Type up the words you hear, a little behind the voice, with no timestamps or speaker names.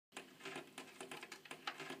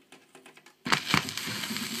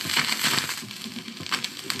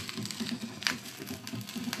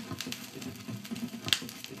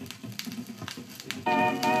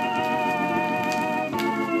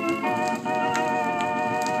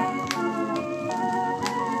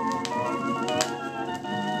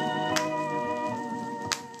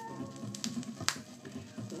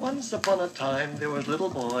Once upon a time there was a little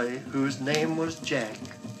boy whose name was Jack.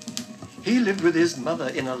 He lived with his mother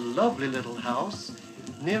in a lovely little house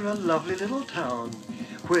near a lovely little town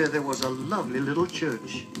where there was a lovely little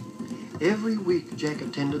church. Every week Jack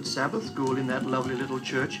attended Sabbath school in that lovely little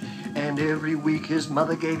church, and every week his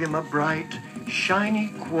mother gave him a bright,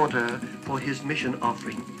 shiny quarter for his mission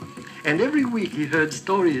offering. And every week he heard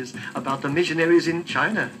stories about the missionaries in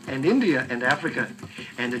China and India and Africa.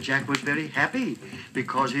 And Jack was very happy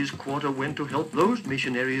because his quarter went to help those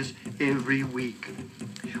missionaries every week.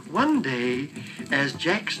 One day, as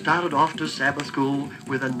Jack started off to Sabbath school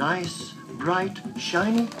with a nice, bright,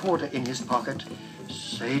 shiny quarter in his pocket,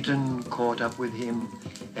 Satan caught up with him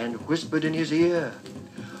and whispered in his ear,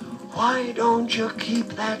 "Why don't you keep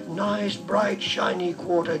that nice, bright, shiny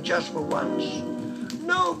quarter just for once?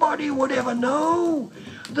 Nobody would ever know.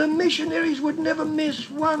 The missionaries would never miss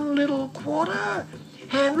one little quarter.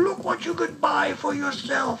 And look what you could buy for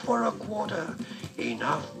yourself for a quarter.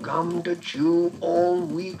 Enough gum to chew all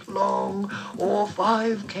week long, or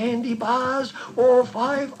 5 candy bars, or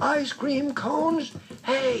 5 ice cream cones.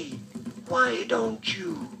 Hey, why don't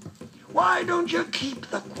you keep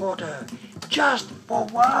the quarter just for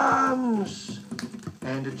once?"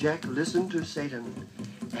 And Jack listened to Satan,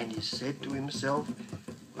 and he said to himself,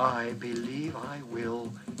 "I believe I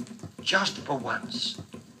will, just for once."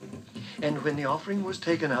 And when the offering was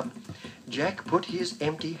taken up, Jack put his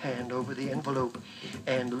empty hand over the envelope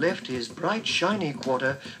and left his bright, shiny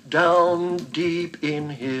quarter down deep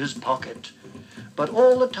in his pocket. But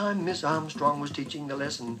all the time Miss Armstrong was teaching the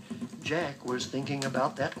lesson, Jack was thinking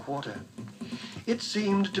about that quarter. It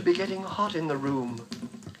seemed to be getting hot in the room.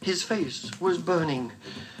 His face was burning.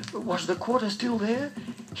 Was the quarter still there?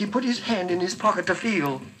 He put his hand in his pocket to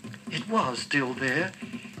feel. It was still there,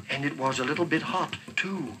 and it was a little bit hot,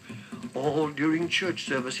 too. All during church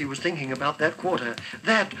service he was thinking about that quarter,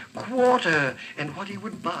 and what he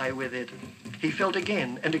would buy with it. He felt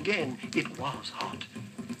again and again it was hot.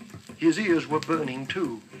 His ears were burning,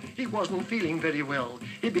 too. He wasn't feeling very well.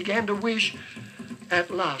 He began to wish.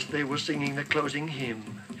 At last they were singing the closing hymn.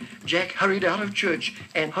 Jack hurried out of church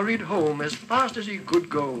and hurried home as fast as he could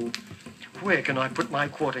go. "Where can I put my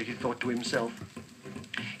quarter?" he thought to himself.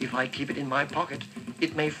 "If I keep it in my pocket,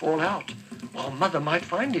 it may fall out, or Mother might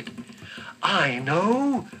find it. I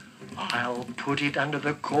know! I'll put it under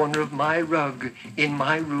the corner of my rug in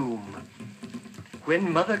my room."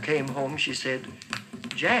 When Mother came home, she said,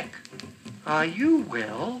 "Jack, are you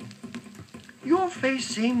well? Your face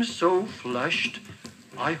seems so flushed.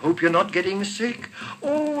 I hope you're not getting sick."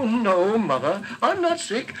 "Oh, no, Mother, I'm not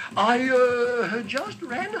sick. I just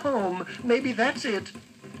ran home. Maybe that's it."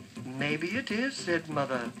 "Maybe it is," said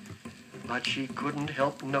Mother. But she couldn't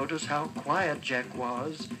help notice how quiet Jack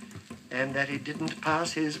was, and that he didn't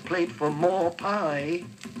pass his plate for more pie.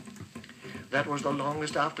 That was the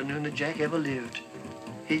longest afternoon that Jack ever lived.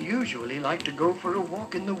 He usually liked to go for a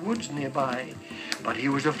walk in the woods nearby, but he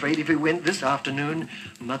was afraid if he went this afternoon,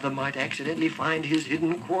 Mother might accidentally find his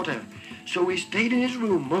hidden quarter. So he stayed in his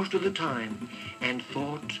room most of the time, and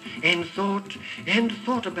thought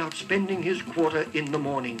about spending his quarter in the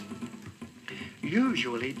morning.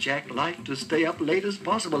 Usually Jack liked to stay up late as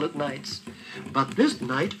possible at nights, but this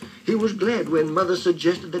night he was glad when Mother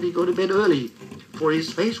suggested that he go to bed early, for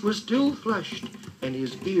his face was still flushed and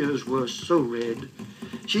his ears were so red.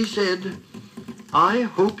 She said, "I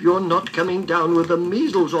hope you're not coming down with the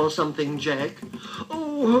measles or something, Jack."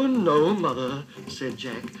 "Oh, no, Mother," said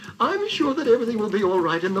Jack. "I'm sure that everything will be all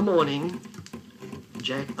right in the morning."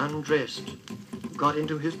 Jack undressed, got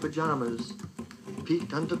into his pajamas,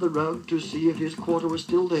 peeked under the rug to see if his quarter was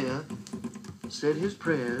still there, said his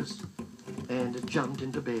prayers, and jumped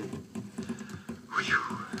into bed.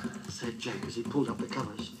 "Whew," said Jack as he pulled up the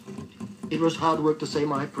covers. "It was hard work to say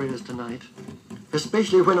my prayers tonight,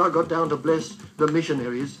 especially when I got down to bless the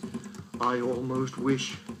missionaries. I almost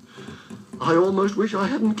wish I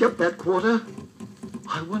hadn't kept that quarter.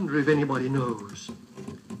 I wonder if anybody knows."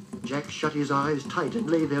 Jack shut his eyes tight and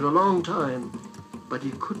lay there a long time, but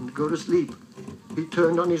he couldn't go to sleep. He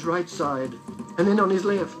turned on his right side and then on his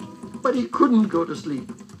left, but he couldn't go to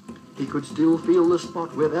sleep. He could still feel the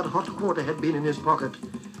spot where that hot quarter had been in his pocket.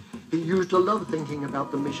 He used to love thinking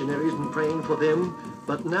about the missionaries and praying for them,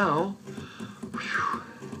 but now, whew,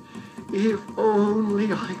 if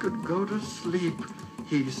only I could go to sleep,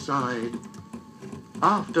 he sighed.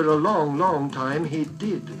 After a long, long time, he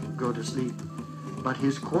did go to sleep. But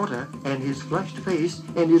his quarter and his flushed face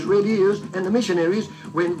and his red ears and the missionaries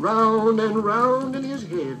went round and round in his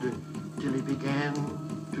head till he began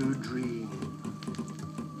to dream.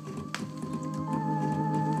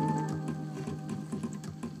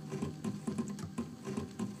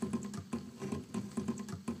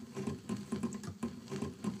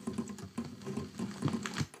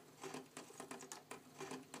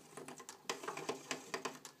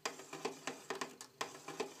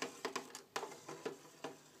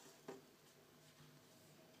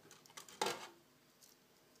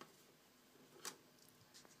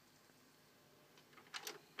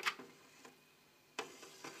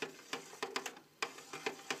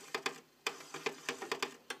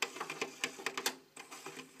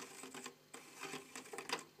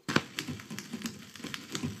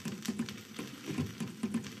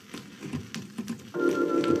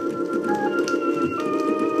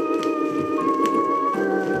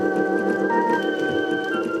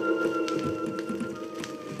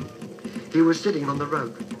 he was sitting on the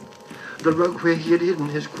rug where he had hidden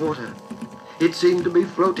his quarter. It seemed to be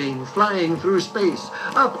floating, flying through space.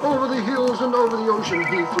 Up over the hills and over the ocean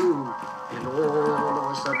he flew. And all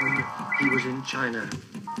of a sudden, he was in China.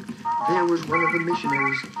 There was one of the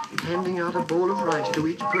missionaries handing out a bowl of rice to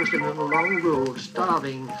each person in a long row of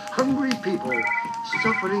starving, hungry people,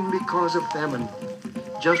 suffering because of famine.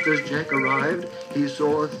 Just as Jack arrived, he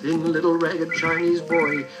saw a thin little ragged Chinese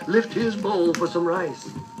boy lift his bowl for some rice.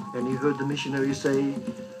 And he heard the missionary say,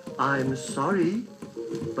 "I'm sorry,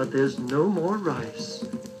 but there's no more rice.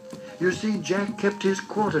 You see, Jack kept his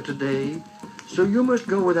quarter today, so you must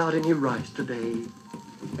go without any rice today."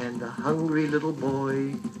 And the hungry little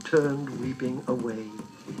boy turned weeping away.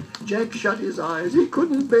 Jack shut his eyes. He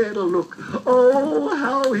couldn't bear to look. Oh,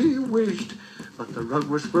 how he wished. But the rug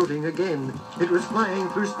was floating again. It was flying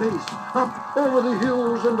through space. Up over the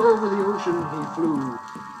hills and over the ocean he flew.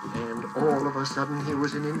 And all of a sudden he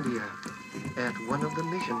was in India, at one of the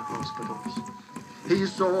mission hospitals. He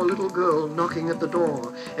saw a little girl knocking at the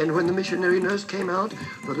door, and when the missionary nurse came out,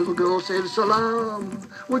 the little girl said, "Salam,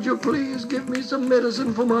 would you please give me some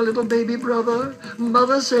medicine for my little baby brother?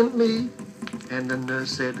 Mother sent me." And the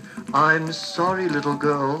nurse said, "I'm sorry, little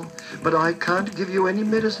girl, but I can't give you any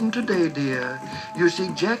medicine today, dear. You see,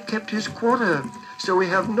 Jack kept his quarter, so we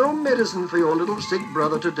have no medicine for your little sick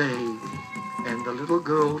brother today." And the little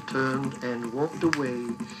girl turned and walked away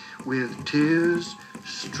with tears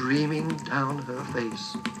streaming down her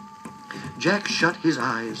face. Jack shut his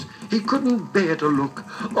eyes. He couldn't bear to look.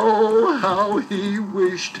 Oh, how he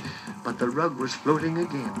wished. But the rug was floating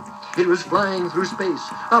again. It was flying through space.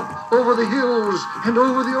 Up over the hills and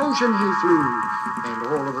over the ocean he flew. And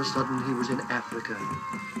all of a sudden he was in Africa.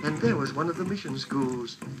 And there was one of the mission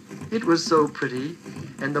schools. It was so pretty,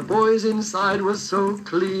 and the boys inside were so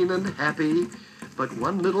clean and happy. But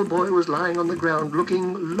one little boy was lying on the ground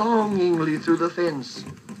looking longingly through the fence.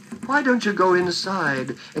 "Why don't you go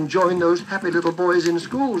inside and join those happy little boys in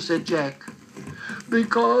school?" said Jack.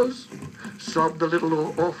 "Because," sobbed the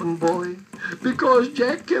little orphan boy, "because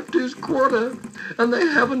Jack kept his quarter, and they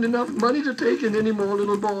haven't enough money to take in any more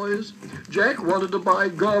little boys. Jack wanted to buy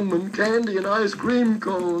gum and candy and ice cream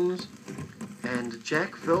cones." And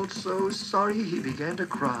Jack felt so sorry he began to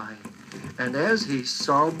cry. And as he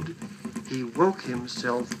sobbed, he woke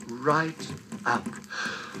himself right up.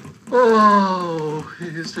 "Oh,"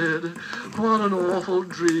 he said, "what an awful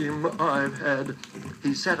dream I've had."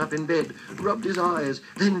 He sat up in bed, rubbed his eyes,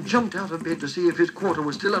 then jumped out of bed to see if his quarter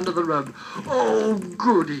was still under the rug. Oh,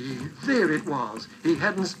 goody! There it was. He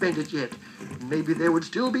hadn't spent it yet. Maybe there would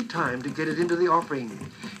still be time to get it into the offering.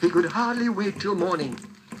 He could hardly wait till morning.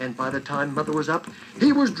 And by the time Mother was up,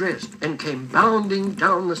 he was dressed and came bounding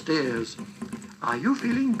down the stairs. "Are you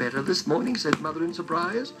feeling better this morning?" said Mother in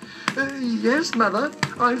surprise. "Yes, Mother,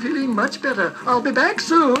 I'm feeling much better. I'll be back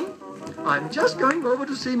soon. I'm just going over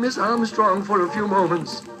to see Miss Armstrong for a few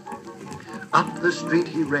moments." Up the street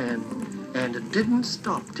he ran, and didn't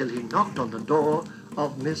stop till he knocked on the door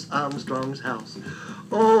of Miss Armstrong's house.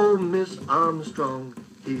 "Oh, Miss Armstrong,"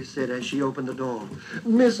 he said as she opened the door.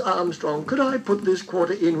 "Miss Armstrong, could I put this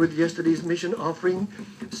quarter in with yesterday's mission offering?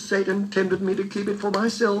 Satan tempted me to keep it for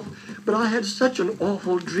myself, but I had such an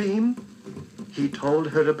awful dream." He told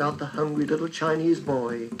her about the hungry little Chinese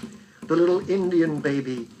boy, the little Indian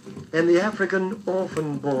baby, and the African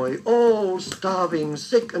orphan boy, all starving,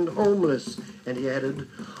 sick, and homeless. And he added,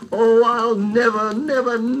 "Oh, I'll never,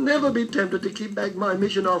 never, never be tempted to keep back my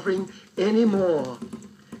mission offering any more."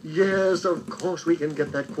 "Yes, of course we can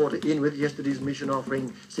get that quarter in with yesterday's mission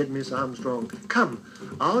offering," said Miss Armstrong. "Come,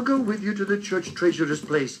 I'll go with you to the church treasurer's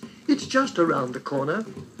place. It's just around the corner."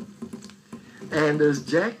 And as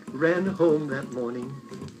Jack ran home that morning,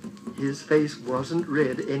 his face wasn't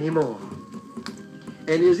red anymore,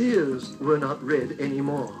 and his ears were not red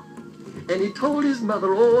anymore. And he told his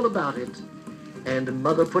mother all about it, and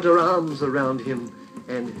Mother put her arms around him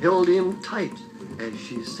and held him tight as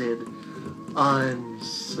she said, "I'm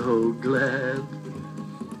so glad."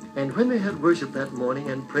 And when they had worshiped that morning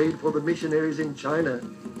and prayed for the missionaries in China,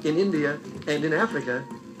 in India, and in Africa,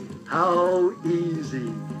 how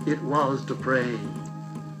easy it was to pray.